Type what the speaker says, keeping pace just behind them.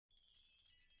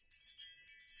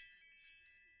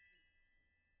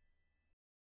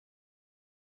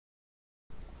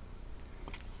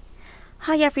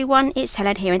Hi everyone, it's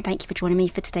Helen here and thank you for joining me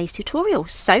for today's tutorial.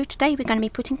 So today we're going to be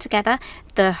putting together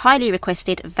the highly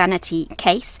requested vanity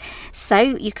case. So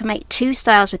you can make two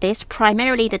styles with this.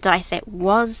 Primarily the die set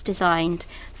was designed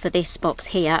for this box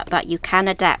here, but you can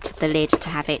adapt the lid to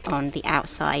have it on the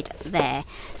outside there.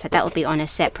 So that will be on a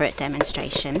separate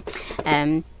demonstration.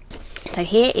 So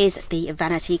here is the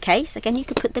vanity case. Again, you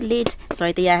can put the lid,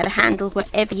 the handle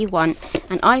wherever you want,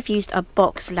 and I've used a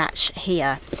box latch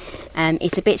here.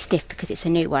 It's a bit stiff because it's a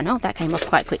new one. Oh, that came off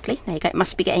quite quickly. There you go. It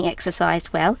must be getting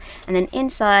exercised well. And then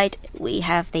inside we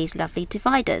have these lovely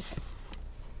dividers.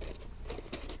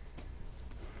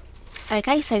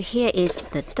 Okay, so here is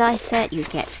the die set. You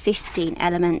get 15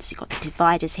 elements. You've got the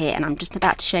dividers here, and I'm just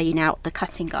about to show you now the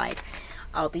cutting guide.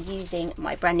 I'll be using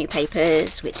my brand new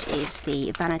papers, which is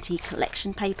the Vanity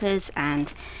collection papers,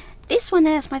 and this one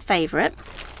there is my favourite,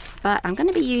 but I'm going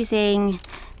to be using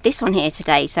this one here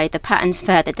today. So the pattern's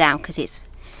further down because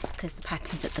the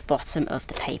pattern's at the bottom of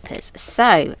the papers.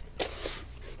 So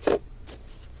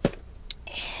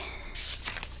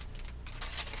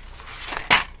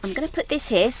I'm going to put this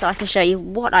here so I can show you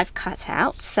what I've cut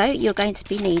out. So you're going to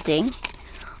be needing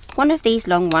one of these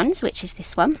long ones, which is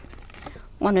this one,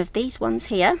 one of these ones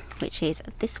here, which is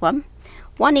this one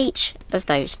each of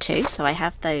those two, so I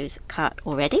have those cut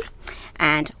already,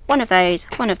 and one of those,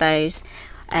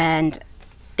 and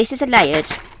this is a layered,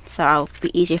 so I'll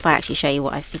be easier if I actually show you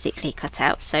what I physically cut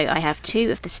out. So I have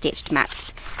two of the stitched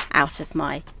mats out of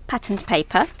my patterned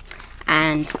paper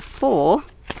and four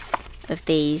of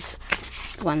these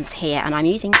ones here, and I'm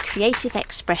using Creative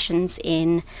Expressions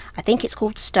in, I think it's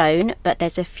called Stone, but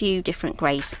there's a few different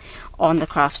greys on the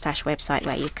Craft Stash website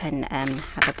where you can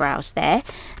have a browse there.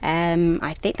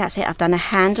 I think that's it. I've done a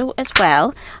handle as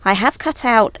well. I have cut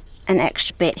out an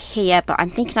extra bit here, but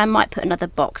I'm thinking I might put another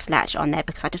box latch on there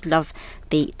because I just love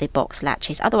the box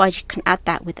latches. Otherwise you can add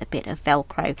that with a bit of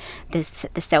Velcro, the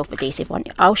self-adhesive one.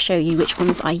 I'll show you which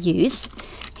ones I use.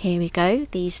 Here we go,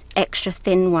 these extra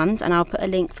thin ones, and I'll put a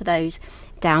link for those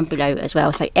down below as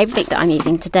well. So everything that I'm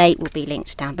using today will be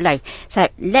linked down below. So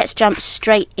let's jump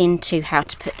straight into how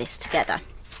to put this together.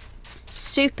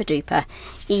 Super duper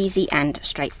easy and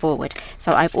straightforward.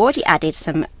 So I've already added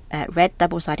some red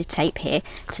double-sided tape here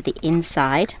to the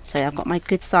inside. So I've got my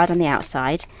good side on the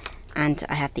outside and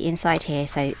I have the inside here.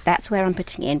 So that's where I'm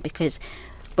putting in, because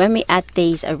when we add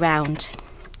these around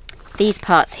these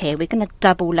parts here, we're going to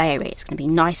double layer it. It's going to be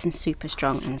nice and super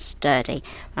strong and sturdy,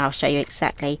 and I'll show you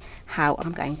exactly how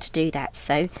I'm going to do that.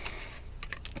 So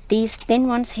these thin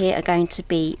ones here are going to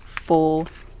be for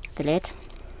the lid,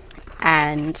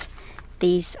 and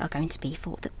these are going to be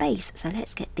for the base. So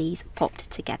let's get these popped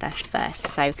together first.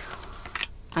 So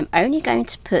I'm only going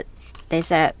to put,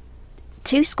 there's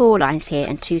two score lines here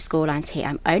and two score lines here.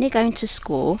 I'm only going to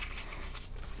score,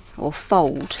 or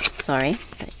fold, sorry,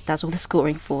 but it does all the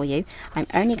scoring for you. I'm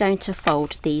only going to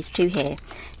fold these two here.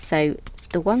 So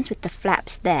the ones with the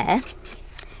flaps there,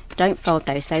 don't fold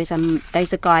those. Those are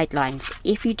guidelines.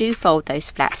 If you do fold those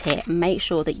flaps here, make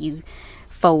sure that you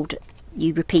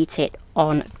repeat it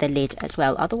on the lid as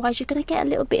well. Otherwise you're going to get a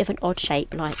little bit of an odd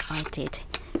shape like I did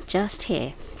just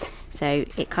here. So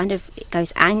it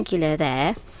goes angular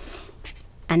there,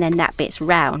 and then that bit's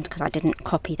round because I didn't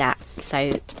copy that.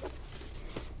 So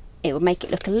it will make it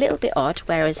look a little bit odd,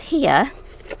 whereas here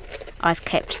I've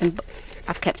kept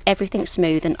everything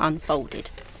smooth and unfolded,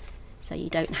 so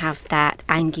you don't have that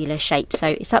angular shape. So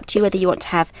it's up to you whether you want to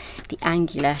have the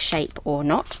angular shape or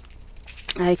not.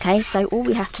 Okay, so all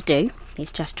we have to do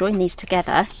is just join these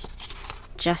together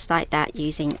just like that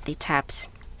using the tabs,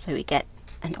 so we get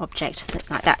an object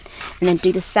that's like that, and then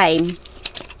do the same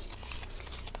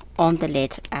on the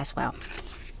lid as well.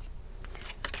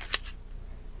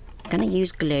 I'm going to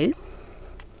use glue.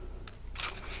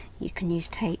 You can use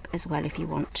tape as well if you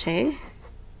want to.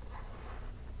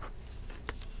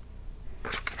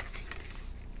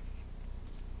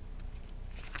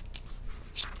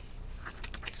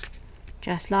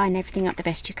 Just line everything up the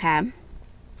best you can.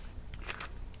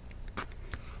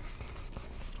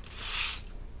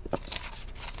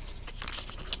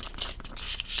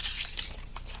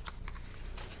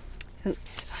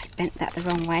 Oops, I bent that the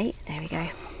wrong way. There we go.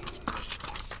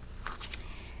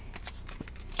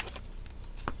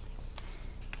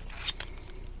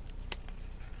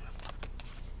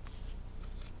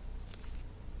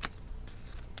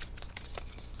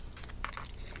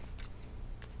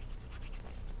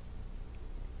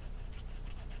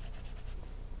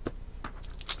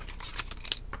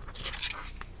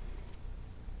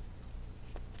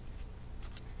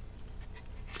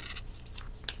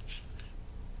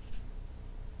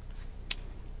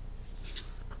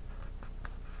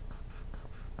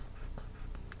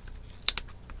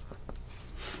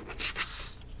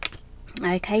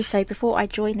 Okay, so before I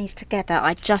join these together,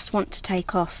 I just want to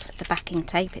take off the backing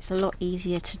tape. It's a lot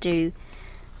easier to do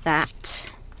that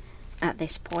at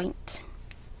this point.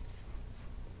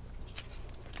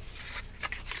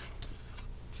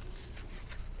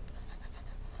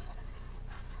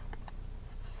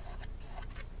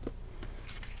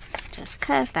 Just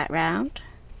curve that round.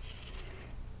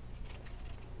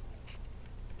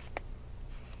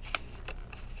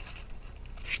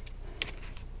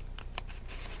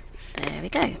 There we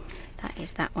go. That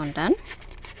is that one done.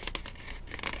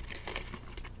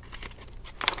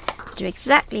 Do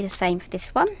exactly the same for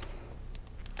this one.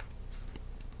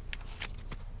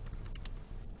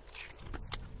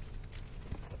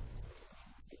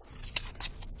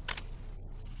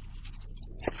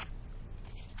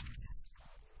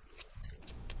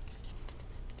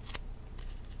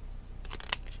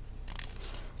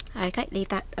 Okay, leave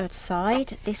that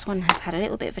aside. This one has had a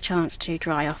little bit of a chance to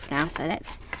dry off now, so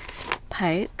let's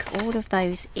poke all of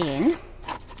those in.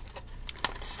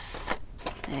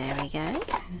 There we go.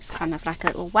 It's kind of like a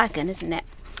little wagon, isn't it?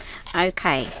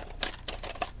 Okay.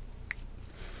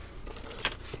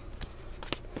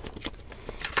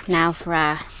 Now for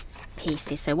our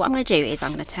pieces. So what I'm going to do is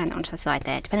I'm going to turn it onto the side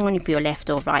there, depending on if you're left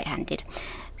or right-handed.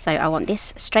 So I want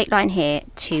this straight line here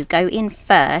to go in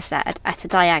first at a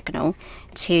diagonal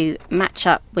to match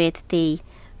up with the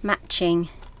matching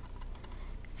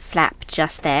flap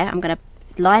just there. I'm going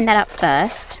to line that up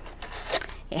first.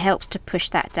 It helps to push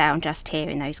that down just here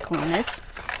in those corners.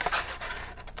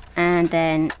 And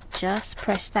then just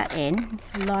press that in,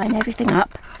 line everything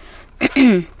up.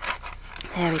 There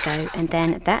we go. And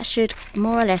then that should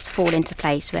more or less fall into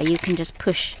place where you can just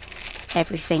push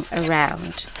everything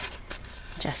around.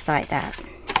 Just like that.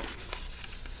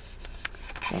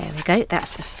 There we go,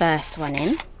 that's the first one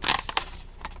in.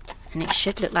 And it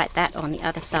should look like that on the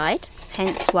other side.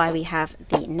 Hence why we have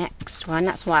the next one.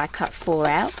 That's why I cut 4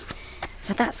 out.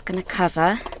 So that's going to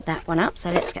cover that one up. So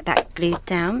let's get that glued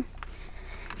down.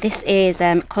 This is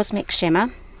Cosmic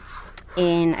Shimmer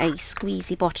in a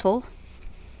squeezy bottle.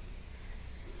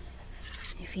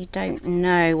 If you don't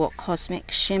know what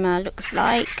Cosmic Shimmer looks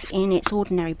like in its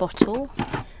ordinary bottle,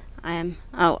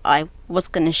 I was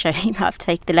going to show you, but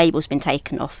the label's been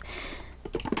taken off.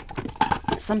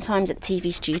 Sometimes at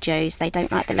TV studios they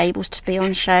don't like the labels to be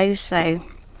on show, so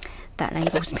that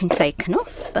label's been taken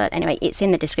off. But anyway, it's in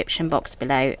the description box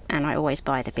below, and I always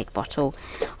buy the big bottle.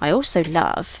 I also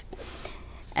love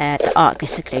the art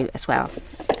glitter glue as well.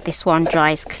 This one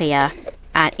dries clear,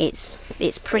 and it's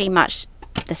pretty much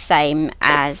the same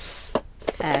as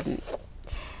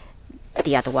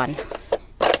the other one,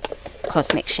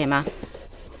 Cosmic Shimmer.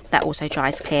 That also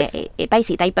dries clear. It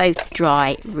basically, they both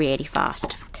dry really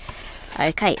fast.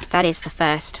 Okay, that is the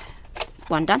first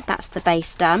one done. That's the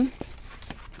base done.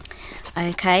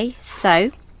 Okay,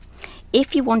 so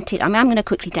if you wanted, I'm going to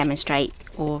quickly demonstrate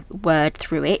or word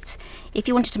through it. If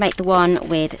you wanted to make the one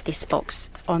with this box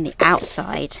on the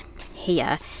outside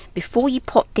here, before you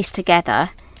pop this together,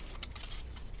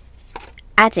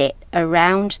 add it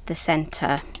around the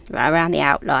center, around the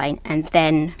outline, and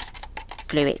then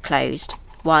glue it closed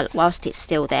whilst it's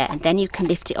still there, and then you can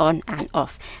lift it on and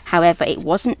off. However, it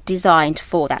wasn't designed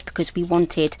for that because we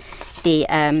wanted the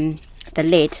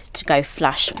lid to go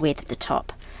flush with the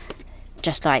top,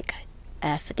 just like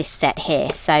for this set here.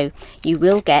 So you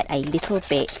will get a little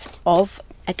bit of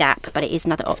a gap, but it is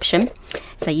another option.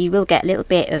 So you will get a little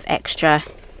bit of extra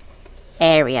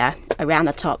area around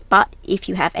the top. But if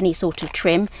you have any sort of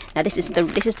trim, now this is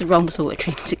the wrong sort of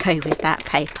trim to go with that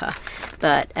paper,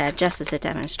 but just as a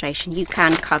demonstration, you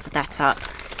can cover that up,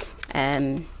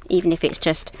 even if it's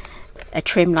just a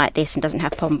trim like this and doesn't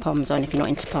have pom-poms on, if you're not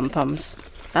into pom-poms.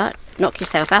 But knock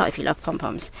yourself out if you love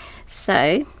pom-poms.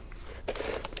 So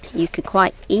you can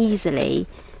quite easily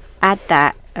add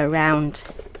that around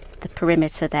the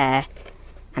perimeter there,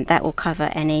 and that will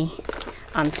cover any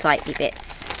unsightly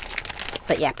bits.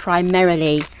 But yeah,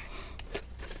 primarily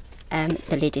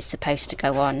the lid is supposed to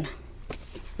go on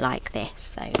like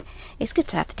this, so it's good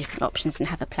to have the different options and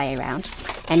have a play around.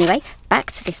 Anyway,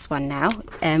 back to this one now.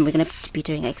 We're going to be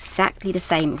doing exactly the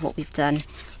same what we've done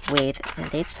with the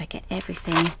lid. So get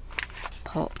everything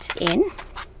popped in.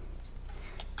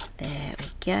 There we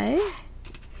go.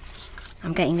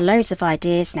 I'm getting loads of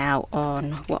ideas now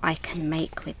on what I can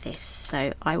make with this,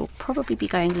 so I will probably be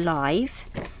going live,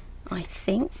 I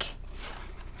think,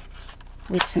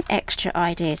 with some extra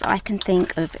ideas. I can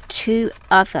think of 2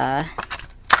 other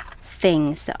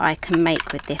things that I can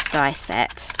make with this die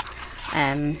set.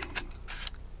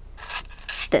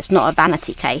 That's not a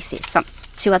vanity case. It's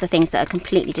 2 other things that are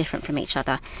completely different from each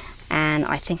other. and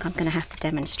I think I'm going to have to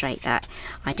demonstrate that.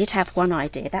 I did have one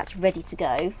idea that's ready to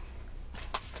go.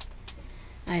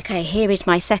 Okay, here is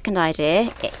my second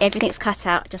idea. Everything's cut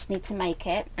out, just need to make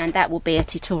it, and that will be a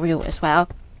tutorial as well.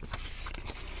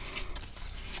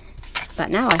 But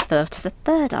now I've thought of a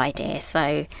third idea,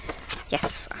 so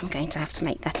yes, I'm going to have to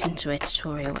make that into a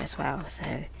tutorial as well. So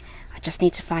I just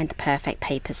need to find the perfect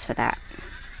papers for that.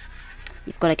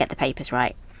 You've got to get the papers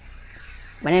right.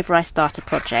 Whenever I start a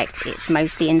project, it's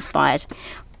mostly inspired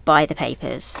by the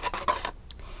papers,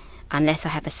 unless I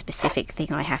have a specific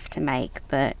thing I have to make.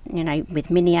 But you know, with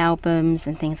mini albums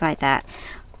and things like that,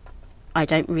 I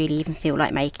don't really even feel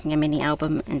like making a mini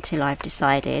album until I've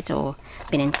decided or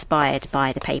been inspired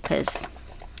by the papers.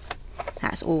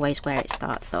 That's always where it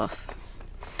starts off.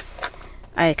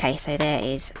 Okay, so there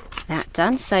is that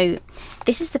done. So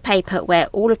this is the paper where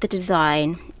all of the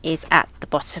design is at the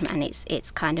bottom, and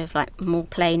it's kind of like more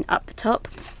plain up the top.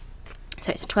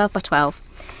 So it's a 12 by 12,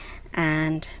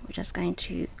 and we're just going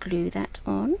to glue that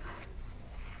on.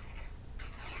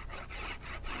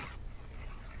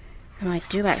 And I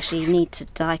do actually need to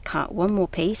die cut one more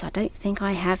piece. I don't think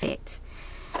I have it,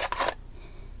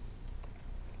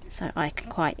 so I can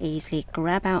quite easily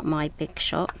grab out my Big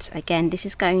Shot. Again, this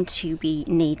is going to be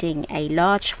needing a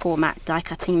large format die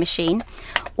cutting machine,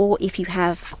 or if you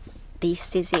have the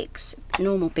Sizzix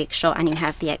normal Big Shot and you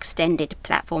have the extended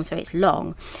platform, so it's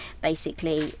long,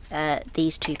 basically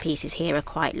these two pieces here are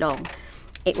quite long.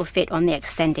 It will fit on the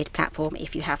extended platform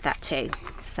if you have that too.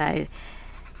 So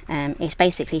it's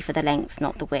basically for the length,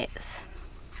 not the width.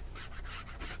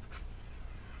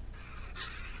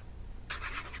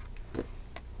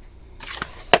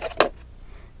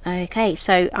 Okay,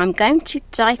 so I'm going to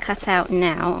die cut out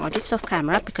now. I did this off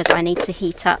camera because I need to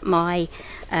heat up my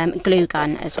glue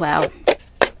gun as well.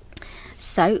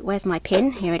 So where's my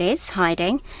pin? Here it is,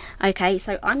 hiding. Okay,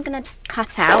 so I'm going to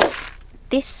cut out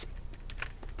this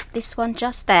one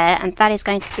just there, and that is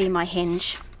going to be my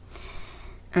hinge,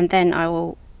 and then I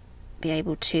will be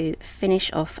able to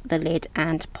finish off the lid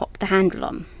and pop the handle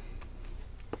on.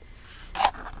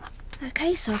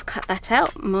 Okay, so I've cut that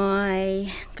out.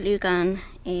 My glue gun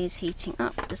is heating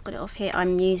up. Just got it off here.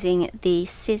 I'm using the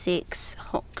Sizzix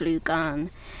hot glue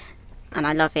gun, and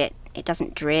I love it. It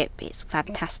doesn't drip. It's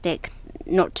fantastic.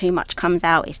 Not too much comes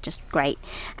out. It's just great.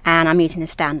 And I'm using the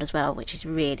stand as well, which is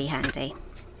really handy.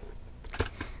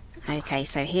 Okay,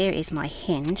 so here is my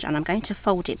hinge, and I'm going to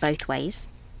fold it both ways,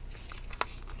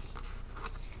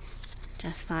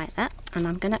 just like that. And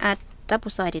I'm going to add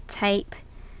double-sided tape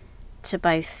to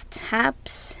both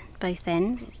tabs, both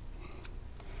ends.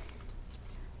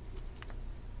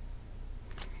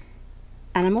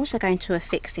 And I'm also going to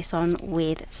affix this on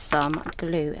with some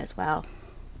glue as well.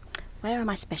 Where are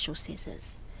my special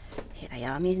scissors? Here they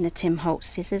are. I'm using the Tim Holtz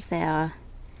scissors. They are,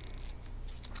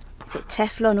 is it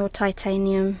Teflon or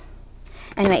titanium?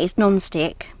 Anyway, it's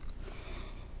non-stick.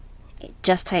 It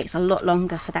just takes a lot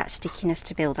longer for that stickiness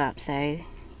to build up, so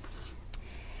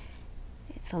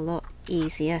it's a lot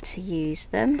easier to use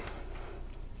them.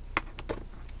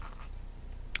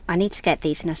 I need to get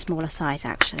these in a smaller size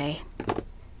actually.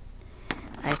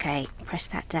 Okay, press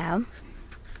that down.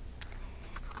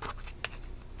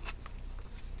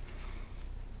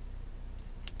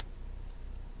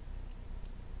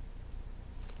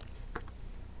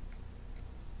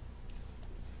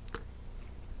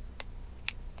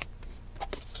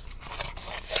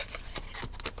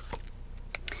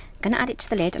 I'm going to add it to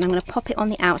the lid, and I'm going to pop it on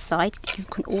the outside. You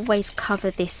can always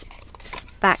cover this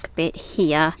back bit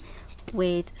here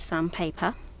with some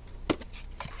paper.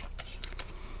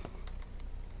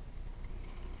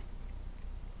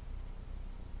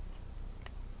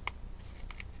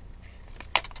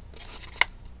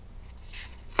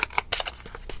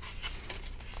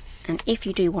 And if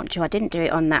you do want to, I didn't do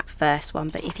it on that first one,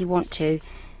 but if you want to,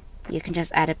 you can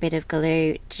just add a bit of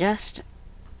glue just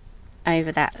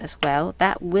over that as well.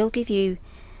 That will give you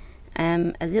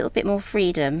a little bit more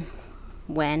freedom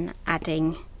when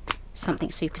adding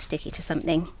something super sticky to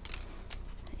something,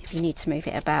 if you need to move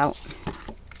it about.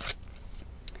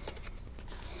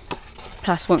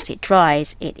 Plus, once it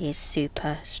dries, it is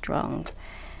super strong.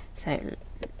 So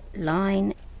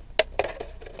line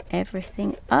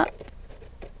everything up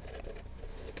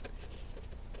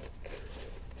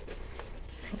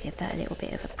and give that a little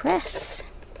bit of a press.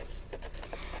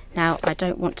 Now, I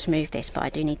don't want to move this, but I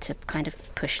do need to kind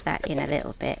of push that in a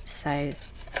little bit so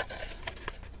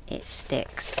it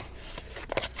sticks.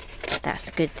 That's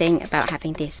the good thing about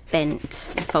having this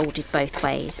bent and folded both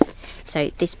ways.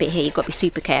 So this bit here, you've got to be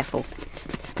super careful.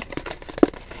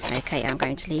 Okay, I'm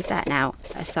going to leave that now.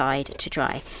 aside to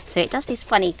dry. So it does this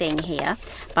funny thing here,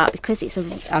 but because it's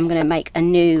I'm going to make a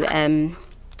new, I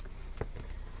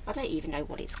don't even know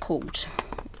what it's called.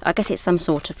 I guess it's some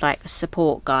sort of like a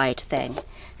support guide thing.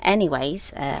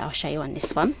 Anyways, I'll show you on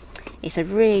this one. It's a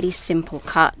really simple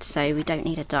cut, so we don't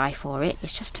need a die for it.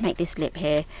 It's just to make this lip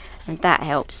here, and that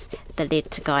helps the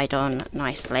lid to guide on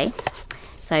nicely.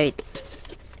 So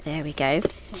there we go.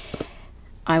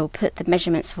 I will put the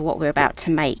measurements for what we're about to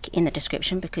make in the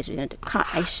description, because we're going to cut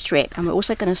a strip and we're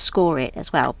also going to score it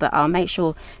as well, but I'll make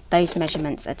sure those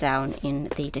measurements are down in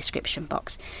the description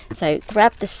box. So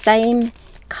grab the same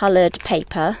coloured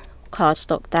paper,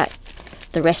 cardstock, that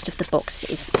the rest of the box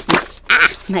is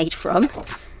made from.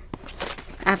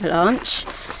 Avalanche.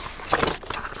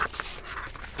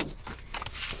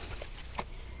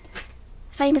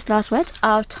 Famous last words.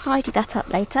 I'll tidy that up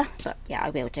later, but yeah, I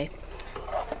will do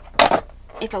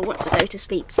if I want to go to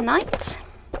sleep tonight.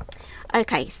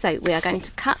 Okay, so we are going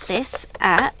to cut this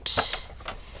at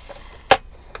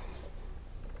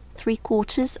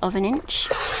 3/4 of an inch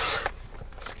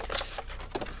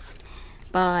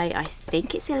by, I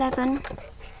think it's 11.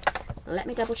 Let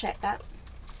me double check that.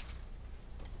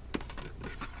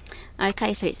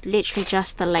 Okay, so it's literally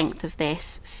just the length of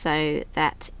this, so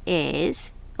that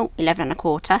is 11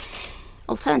 1/4.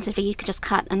 Alternatively, you could just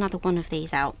cut another one of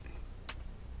these out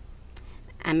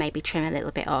and maybe trim a little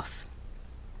bit off.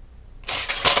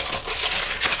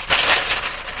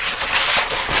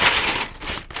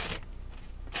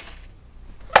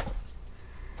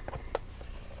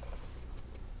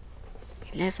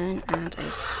 (11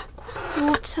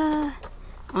 1/4).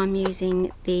 I'm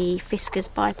using the Fiskars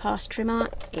Bypass trimmer.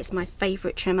 It's my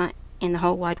favourite trimmer in the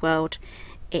whole wide world.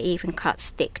 It even cuts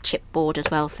thick chipboard as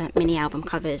well for mini album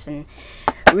covers and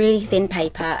really thin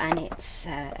paper, and it's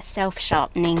a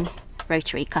self-sharpening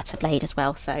rotary cutter blade as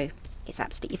well, so it's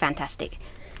absolutely fantastic.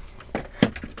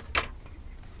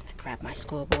 Grab my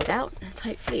scoreboard out, as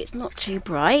hopefully it's not too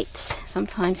bright.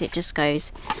 Sometimes it just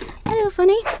goes a little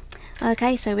funny.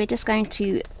 Okay, so we're just going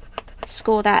to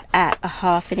score that at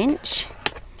 1/2 inch,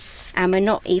 and we're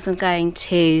not even going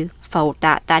to fold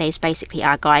that. That is basically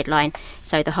our guideline,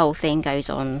 so the whole thing goes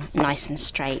on nice and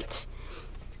straight.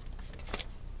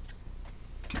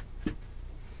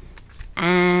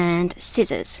 And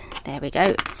scissors, there we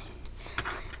go.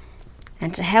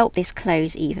 And to help this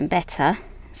close even better,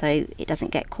 so it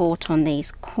doesn't get caught on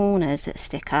these corners that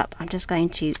stick up, I'm just going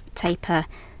to taper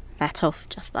that off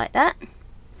just like that,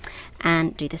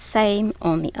 and do the same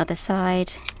on the other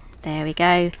side. There we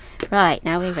go. Right,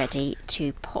 now we're ready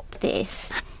to pop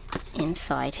this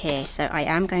inside here. So I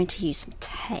am going to use some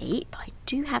tape. I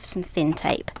do have some thin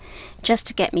tape just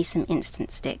to get me some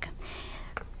instant stick.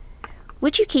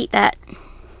 Would you keep that,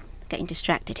 getting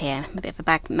distracted here, I'm a bit of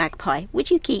a magpie, would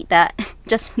you keep that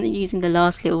just for using the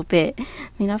last little bit? I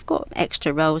mean, I've got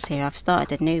extra rolls here, I've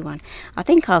started a new one. I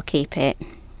think I'll keep it.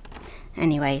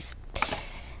 Anyways,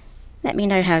 let me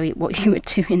know what you would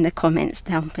do in the comments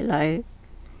down below.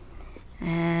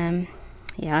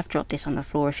 Yeah, I've dropped this on the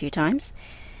floor a few times.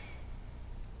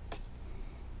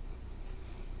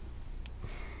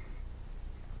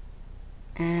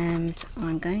 And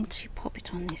I'm going to pop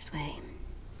it on this way.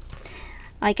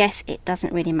 I guess it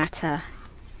doesn't really matter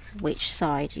which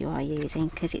side you are using,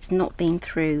 because it's not been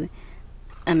through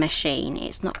a machine.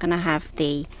 It's not going to have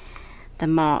the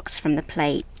marks from the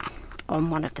plate on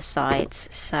one of the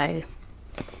sides, so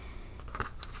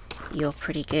you're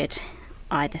pretty good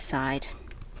either side.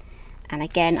 And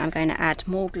again, I'm going to add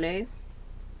more glue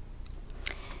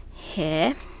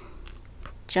here,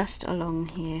 just along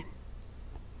here.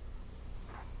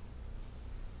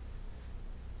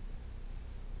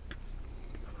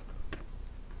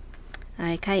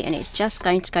 Okay, and it's just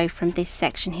going to go from this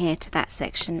section here to that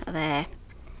section there.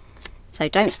 So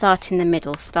don't start in the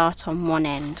middle, start on one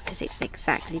end, because it's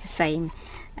exactly the same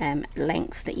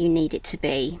length that you need it to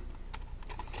be.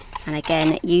 And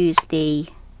again, use the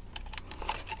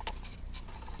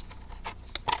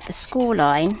score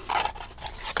line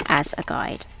as a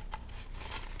guide.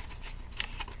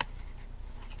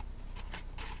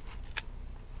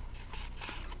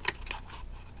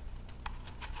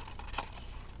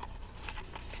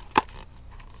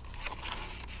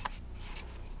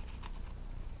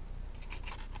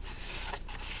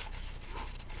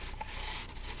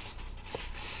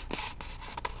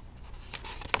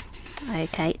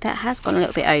 Okay, that has gone a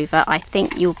little bit over. I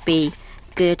think you'll be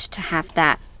good to have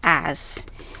that as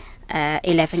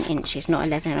 11 inches, not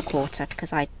 11 1/4,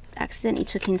 because I accidentally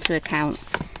took into account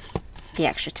the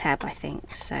extra tab, I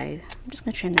think. So I'm just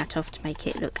going to trim that off to make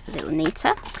it look a little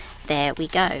neater. There we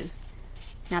go.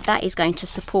 Now that is going to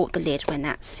support the lid when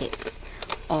that sits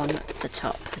on the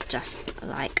top, just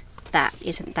like that.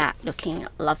 Isn't that looking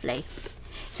lovely?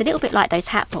 It's a little bit like those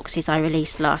hat boxes I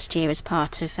released last year as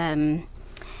part of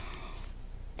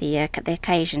the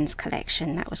occasions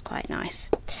collection. That was quite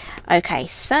nice. Okay,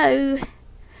 so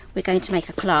we're going to make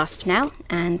a clasp now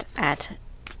and add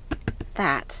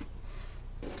that.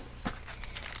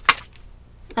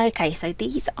 Okay, so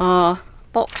these are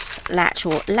box latch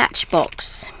or latch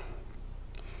box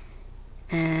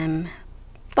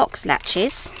box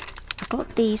latches. I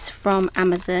got these from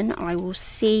Amazon. I will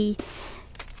see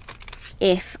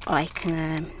if I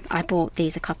can I bought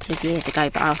these a couple of years ago,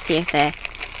 but I'll see if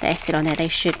they're still on there. They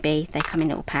should be. They come in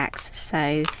little packs,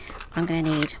 so I'm going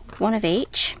to need one of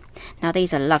each. Now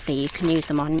these are lovely. You can use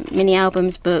them on mini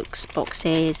albums, books,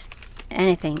 boxes,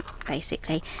 anything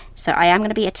basically. So I am going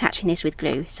to be attaching this with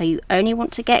glue, so you only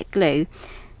want to get glue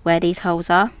where these holes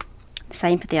are.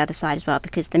 Same for the other side as well,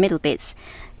 because the middle bits,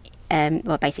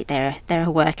 well, basically they're a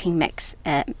working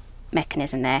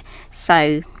mechanism there,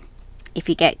 so if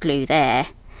you get glue there,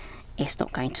 it's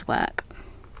not going to work.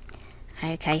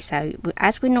 Okay, so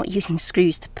as we're not using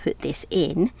screws to put this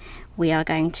in, we are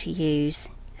going to use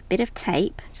a bit of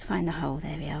tape. Just find the hole,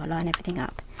 there we are, line everything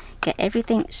up. Get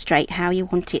everything straight how you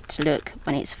want it to look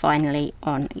when it's finally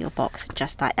on your box,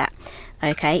 just like that.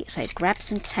 Okay, so grab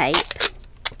some tape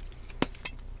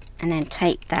and then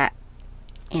tape that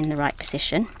in the right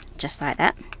position, just like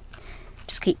that.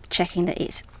 Just keep checking that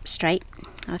it's straight,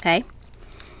 okay?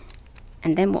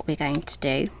 And then what we're going to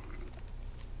do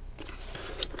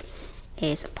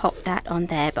is pop that on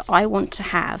there, but I want to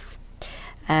have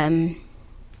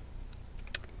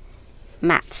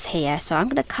mats here, so I'm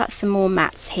going to cut some more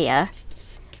mats here.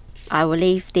 I will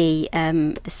leave the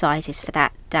sizes for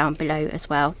that down below as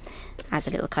well as a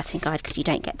little cutting guide, because you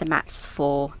don't get the mats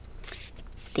for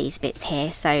these bits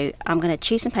here. So I'm going to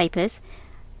choose some papers,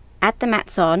 add the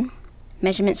mats on,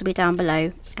 measurements will be down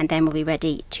below, and then we'll be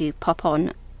ready to pop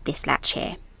on this latch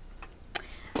here.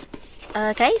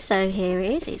 Okay, so here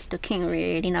it is. It's looking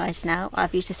really nice now.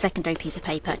 I've used a secondary piece of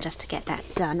paper just to get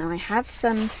that done. I have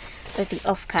some of the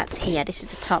offcuts here. This is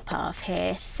the top half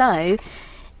here, so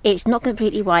it's not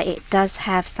completely white. It does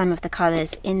have some of the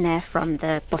colours in there from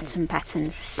the bottom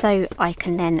patterns, so I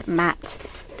can then mat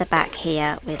the back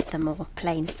here with the more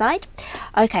plain side.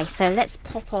 Okay, so let's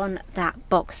pop on that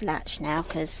box latch now,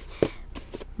 because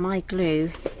my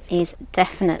glue is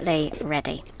definitely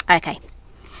ready. Okay,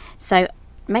 so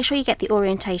make sure you get the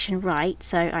orientation right.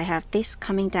 So I have this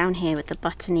coming down here with the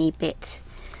buttony bit,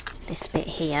 this bit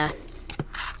here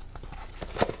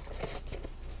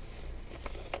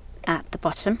at the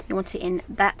bottom. You want it in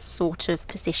that sort of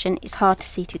position. It's hard to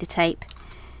see through the tape.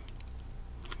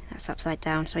 That's upside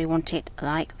down, so we want it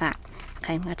like that.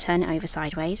 Okay, I'm going to turn it over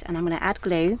sideways, and I'm going to add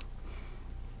glue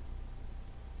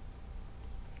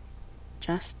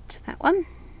just to that one,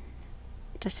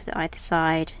 just to the either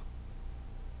side.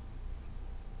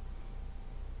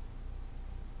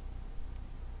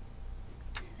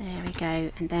 There we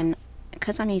go. And then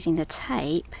because I'm using the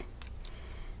tape,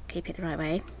 keep it the right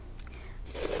way,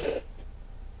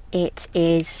 it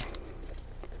is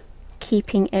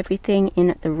keeping everything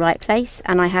in the right place,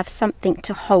 and I have something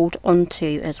to hold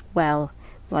onto as well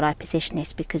while I position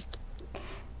this, because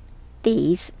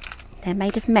they're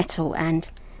made of metal, and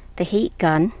the heat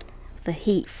gun, the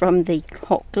heat from the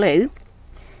hot glue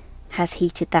has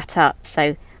heated that up,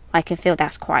 so I can feel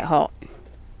that's quite hot.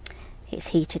 It's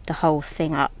heated the whole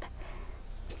thing up.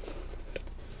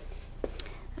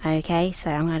 Okay,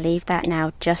 so I'm going to leave that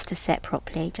now just to set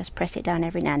properly. Just press it down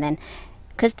every now and then.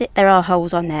 Because there are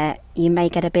holes on there, you may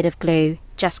get a bit of glue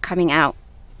just coming out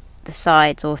the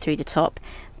sides or through the top,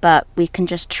 but we can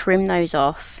just trim those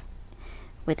off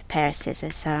with a pair of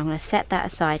scissors. So I'm going to set that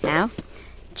aside now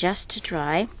just to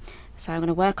dry. So I'm going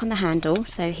to work on the handle.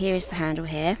 So here is the handle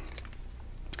here.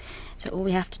 So all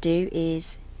we have to do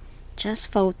is just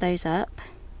fold those up.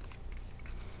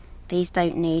 These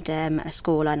don't need a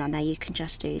score line on there, you can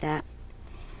just do that.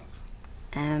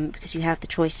 Because you have the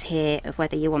choice here of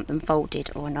whether you want them folded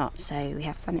or not. So we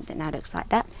have something that now looks like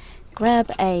that.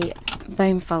 Grab a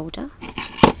bone folder,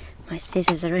 my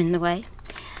scissors are in the way,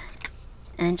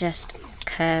 and just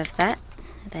curve that.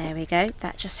 There we go,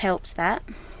 that just helps that.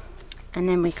 And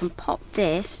then we can pop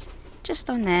this just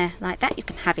on there like that. You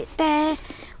can have it there,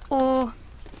 or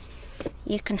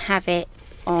you can have it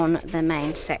on the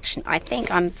main section. I think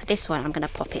for this one I'm going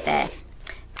to pop it there,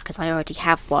 because I already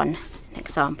have one, an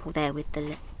example there with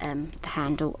the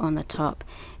handle on the top.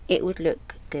 It would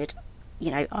look good, you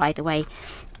know, either way.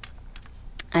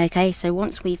 Okay, so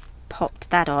once we've popped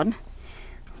that on,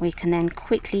 we can then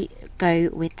quickly go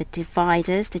with the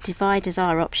dividers. The dividers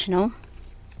are optional.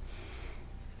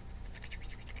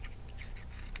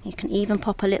 You can even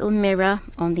pop a little mirror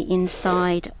on the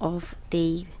inside of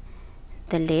the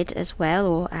lid as well,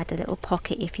 or add a little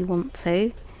pocket if you want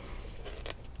to.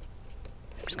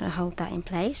 I'm just going to hold that in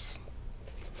place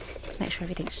to make sure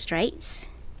everything's straight.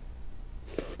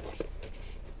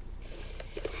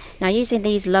 Now, using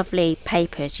these lovely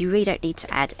papers, you really don't need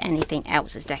to add anything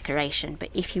else as decoration, but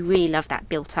if you really love that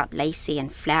built up lacy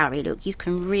and flowery look, you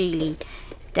can really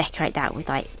decorate that with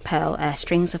like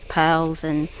strings of pearls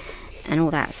and all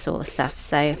that sort of stuff.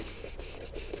 So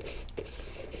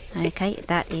okay,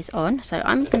 that is on. So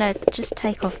I'm gonna just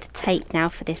take off the tape now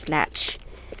for this latch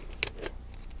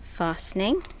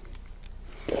fastening.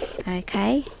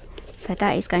 Okay, so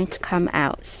that is going to come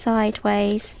out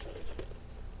sideways,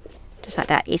 just like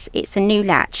that. It's a new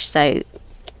latch, so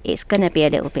it's going to be a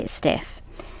little bit stiff.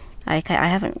 Okay, I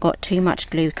haven't got too much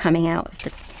glue coming out of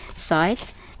the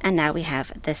sides, and now we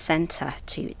have the center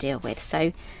to deal with.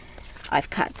 So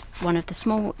I've cut one of the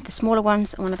smaller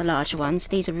ones and one of the larger ones.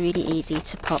 These are really easy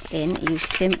to pop in. You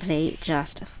simply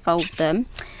just fold them.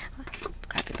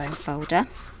 Grab your bone folder,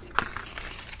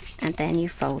 and then you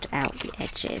fold out the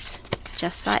edges,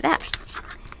 just like that.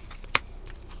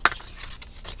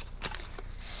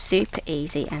 Super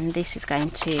easy, and this is going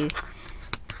to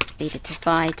be the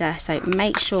divider, so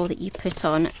make sure that you put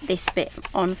on this bit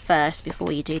on first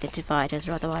before you do the dividers,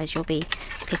 or otherwise you'll be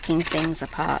picking things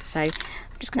apart. So I'm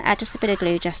just going to add just a bit of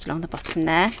glue just along the bottom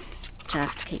there,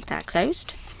 just to keep that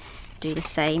closed. Do the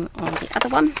same on the other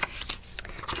one,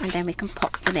 and then we can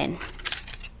pop them in.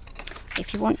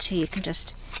 If you want to, you can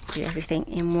just do everything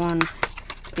in one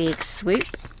big swoop.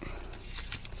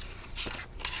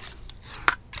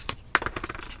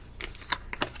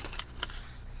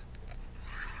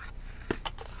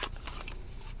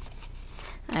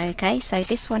 Okay, so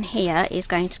this one here is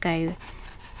going to go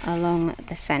along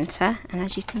the center, and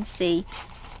as you can see,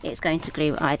 it's going to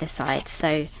glue either side.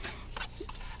 So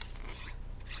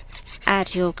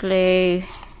add your glue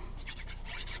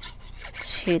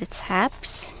to the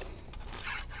tabs.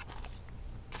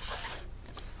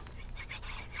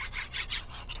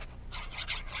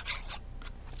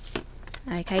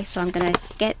 Okay, so I'm going to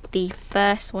get the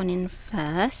first one in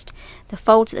first. The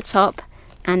folds at the top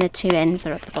and the two ends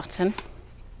are at the bottom.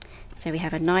 So we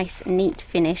have a nice neat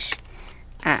finish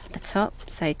at the top.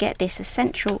 So get this as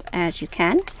central as you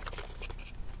can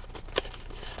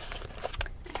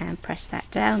and press that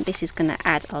down. This is going to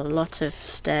add a lot of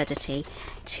sturdity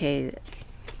to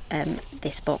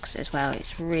this box as well.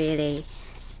 It's really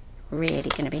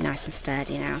going to be nice and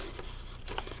sturdy now.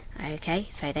 Okay,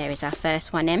 so there is our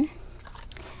first one in.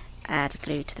 Add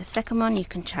glue to the second one. You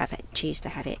can choose to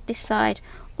have it this side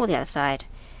or the other side.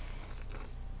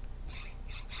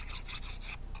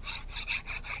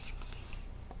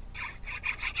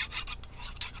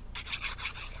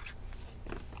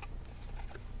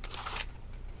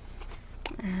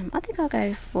 I think I'll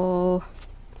go for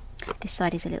this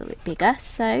side, is a little bit bigger,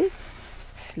 so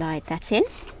slide that in.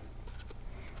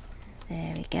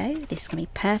 There we go. This is going to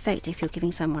be perfect if you're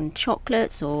giving someone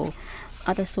chocolates or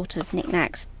other sort of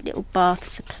knickknacks, little bath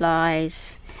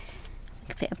supplies. You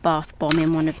could fit a bath bomb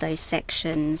in one of those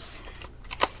sections.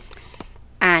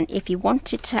 And if you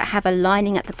wanted to have a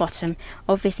lining at the bottom,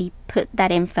 obviously put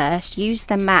that in first. Use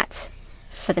the mat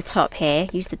for the top here,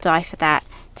 use the die for that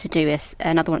to do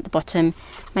another one at the bottom,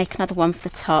 make another one for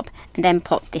the top, and then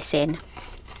pop this in.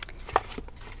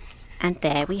 And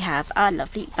there we have our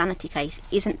lovely vanity case.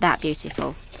 Isn't that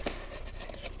beautiful?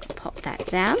 Pop that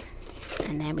down,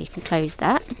 and then we can close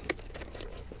that.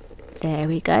 There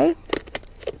we go.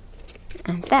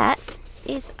 And that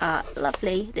is our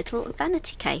lovely little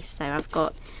vanity case. So I've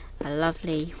got a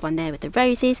lovely one there with the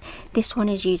roses. This one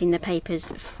is using the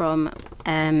papers from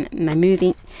my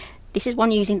moving. This is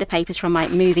one using the papers from my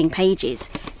moving pages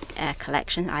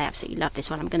collection. I absolutely love this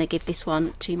one. I'm going to give this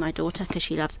one to my daughter because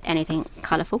she loves anything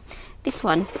colourful. This is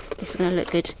going to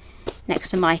look good next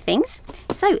to my things.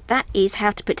 So that is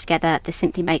how to put together the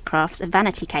Simply Made Crafts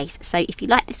vanity case. So if you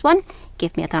like this one,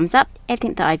 give me a thumbs up.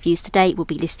 Everything that I've used today will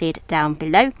be listed down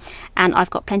below, and I've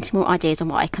got plenty more ideas on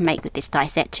what I can make with this die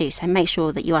set too, so make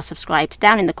sure that you are subscribed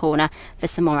down in the corner for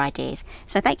some more ideas.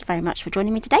 So thank you very much for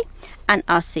joining me today, and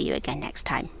I'll see you again next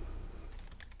time.